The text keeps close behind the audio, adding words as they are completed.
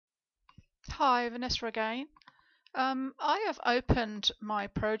Hi, Vanessa again. I have opened my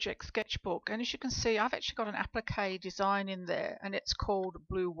project sketchbook, and as you can see, I've actually got an applique design in there, and it's called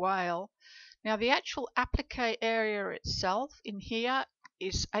Blue Whale. Now, the actual applique area itself in here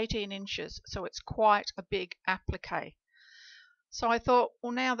is 18 inches, so it's quite a big applique. So I thought,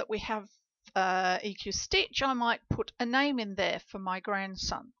 well, now that we have Eqstitch, I might put a name in there for my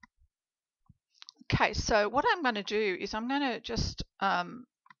grandson. Okay, so what I'm going to do is I'm going to just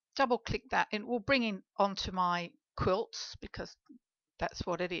double click that and we'll bring it onto my quilts because that's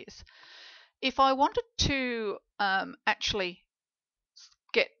what it is. If I wanted to actually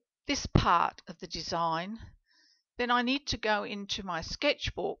get this part of the design, then I need to go into my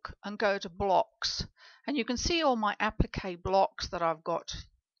sketchbook and go to blocks, and you can see all my applique blocks that I've got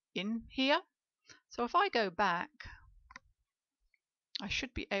in here. So if I go back, I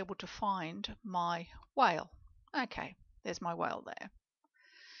should be able to find my whale. Okay, there's my whale there.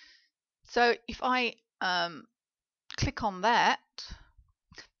 So if I click on that,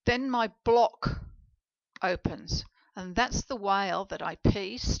 then my block opens, and that's the whale that I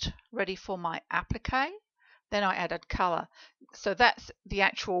pieced ready for my applique. Then I added color. So that's the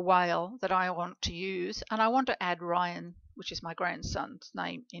actual whale that I want to use, and I want to add Ryan, which is my grandson's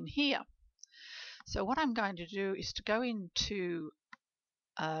name, in here. So what I'm going to do is to go into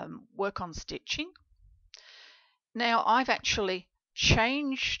work on stitching. Now I've actually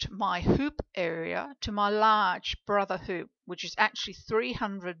changed my hoop area to my large brother hoop, which is actually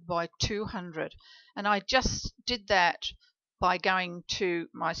 300 by 200, and I just did that by going to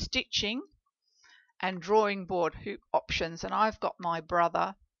my stitching and drawing board hoop options, and I've got my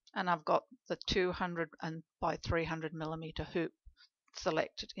brother and I've got the 200 and by 300 millimeter hoop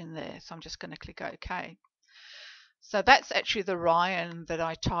selected in there, so I'm just going to click OK. So that's actually the Ryan that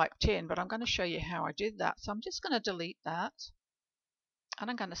I typed in, but I'm going to show you how I did that. So I'm just going to delete that, and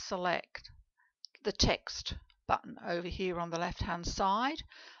I'm going to select the text button over here on the left hand side,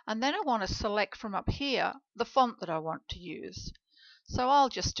 and then I want to select from up here the font that I want to use. So I'll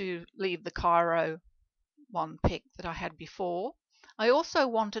just leave the Cairo one pick that I had before. I also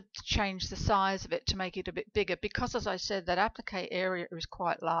wanted to change the size of it to make it a bit bigger because, as I said, that applique area is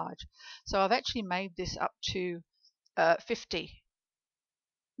quite large. So I've actually made this up to 50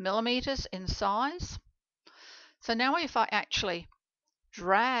 millimeters in size. So now if I actually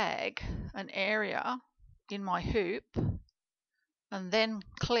drag an area in my hoop and then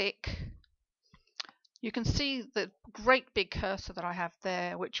click, you can see the great big cursor that I have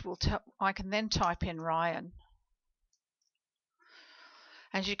there, which will I can then type in Ryan.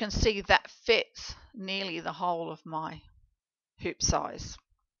 As you can see, that fits nearly the whole of my hoop size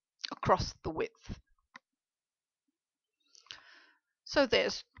across the width. So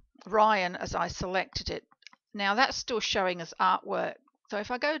there's Ryan as I selected it. Now that's still showing as artwork. So if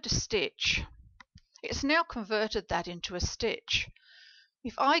I go to stitch, it's now converted that into a stitch.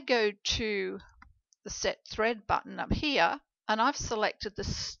 If I go to the set thread button up here, and I've selected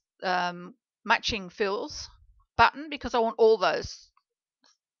this matching fills button because I want all those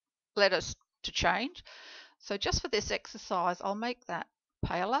letters to change. So just for this exercise, I'll make that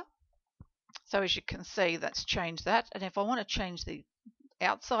paler. So as you can see, that's changed that. And if I want to change the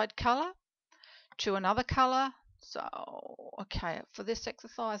outside color to another color, so okay, for this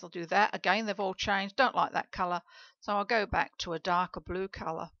exercise I'll do that. Again, they've all changed. Don't like that color, so I'll go back to a darker blue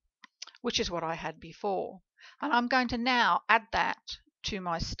color, which is what I had before. And I'm going to now add that to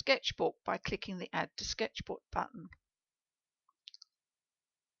my sketchbook by clicking the Add to Sketchbook button.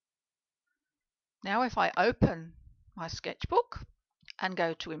 Now if I open my sketchbook and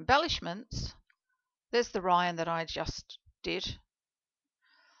go to embellishments, there's the Ryan that I just did,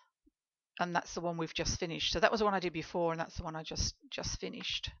 and that's the one we've just finished. So that was the one I did before, and that's the one I just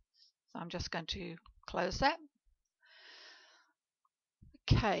finished. So I'm just going to close that.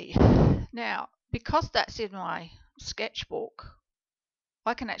 Okay, now because that's in my sketchbook,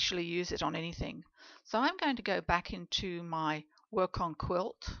 I can actually use it on anything. So I'm going to go back into my work on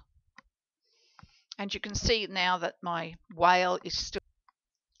quilt, and you can see now that my whale is still.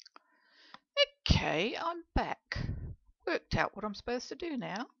 Okay, I'm back. Worked out what I'm supposed to do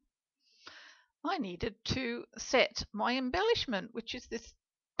now. I needed to set my embellishment, which is this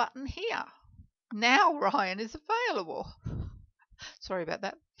button here. Now Ryan is available. Sorry about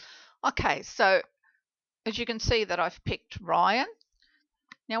that. Okay, so as you can see that I've picked Ryan.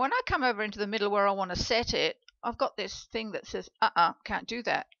 Now when I come over into the middle where I want to set it, I've got this thing that says, can't do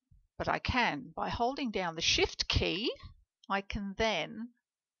that. But I can. By holding down the Shift key, I can then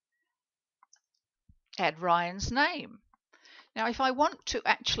add Ryan's name. Now if I want to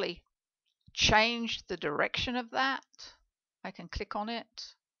actually change the direction of that, I can click on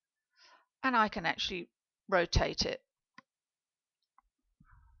it and I can actually rotate it.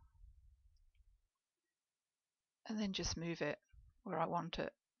 And then just move it where I want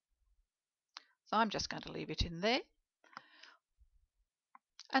it. So I'm just going to leave it in there.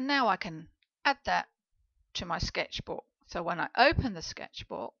 And now I can add that to my sketchbook. So when I open the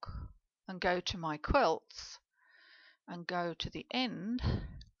sketchbook and go to my quilts and go to the end,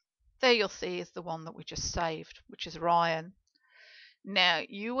 there you'll see is the one that we just saved, which is Ryan. Now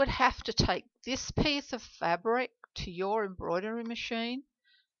you would have to take this piece of fabric to your embroidery machine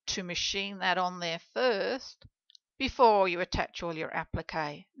to machine that on there first before you attach all your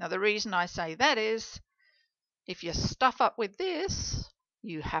applique. Now the reason I say that is if you stuff up with this,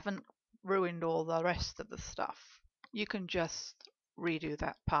 you haven't ruined all the rest of the stuff. You can just redo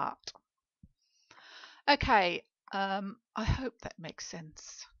that part. Okay, I hope that makes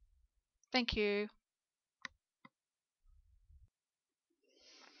sense. Thank you.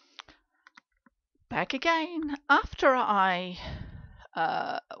 Back again. After I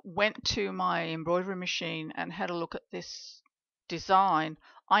went to my embroidery machine and had a look at this design,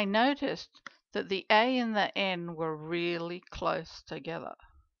 I noticed that the A and the N were really close together.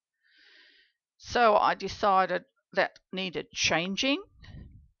 So I decided that needed changing.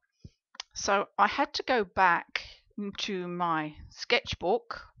 So I had to go back into my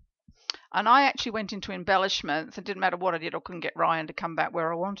sketchbook, and I actually went into embellishments. It didn't matter what I did, I couldn't get Ryan to come back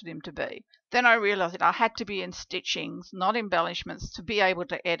where I wanted him to be. Then I realized that I had to be in stitchings, not embellishments, to be able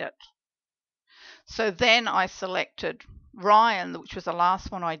to edit. So then I selected Ryan, which was the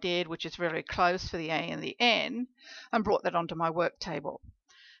last one I did, which is very close for the A and the N, and brought that onto my work table.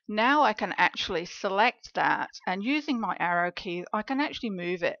 Now I can actually select that, and using my arrow key, I can actually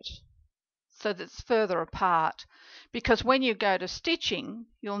move it so that it's further apart. Because when you go to stitching,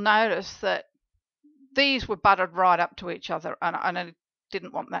 you'll notice that these were butted right up to each other, and I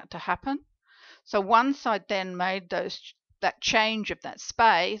didn't want that to happen. So once I then made that change of that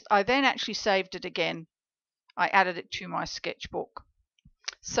space, I then actually saved it again. I added it to my sketchbook.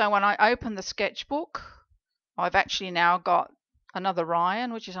 So when I open the sketchbook, I've actually now got another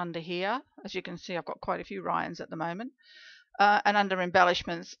Ryan, which is under here. As you can see, I've got quite a few Ryans at the moment. And under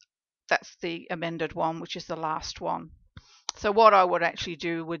embellishments, that's the amended one, which is the last one. So what I would actually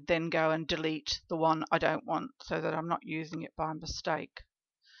do would then go and delete the one I don't want so that I'm not using it by mistake.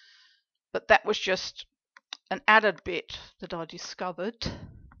 But that was just an added bit that I discovered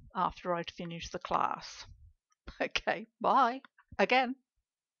after I'd finished the class. Okay, bye again.